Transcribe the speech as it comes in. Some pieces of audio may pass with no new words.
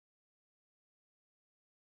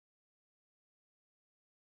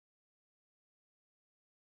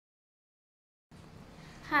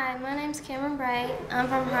Hi, my name's Cameron Bright. I'm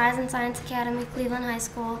from Horizon Science Academy, Cleveland High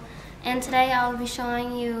School, and today I will be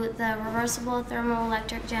showing you the reversible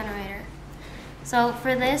thermoelectric generator. So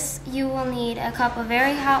for this, you will need a cup of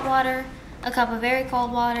very hot water, a cup of very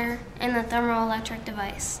cold water, and the thermoelectric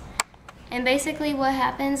device. And basically what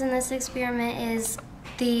happens in this experiment is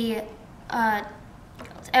the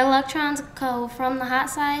electrons go from the hot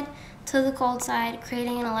side to the cold side,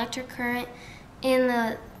 creating an electric current in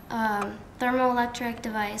the thermoelectric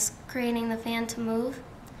device, creating the fan to move.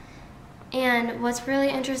 And what's really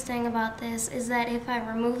interesting about this is that if I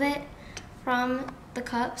remove it from the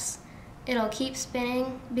cups, it'll keep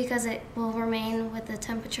spinning because it will remain with the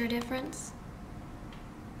temperature difference.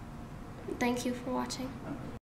 Thank you for watching.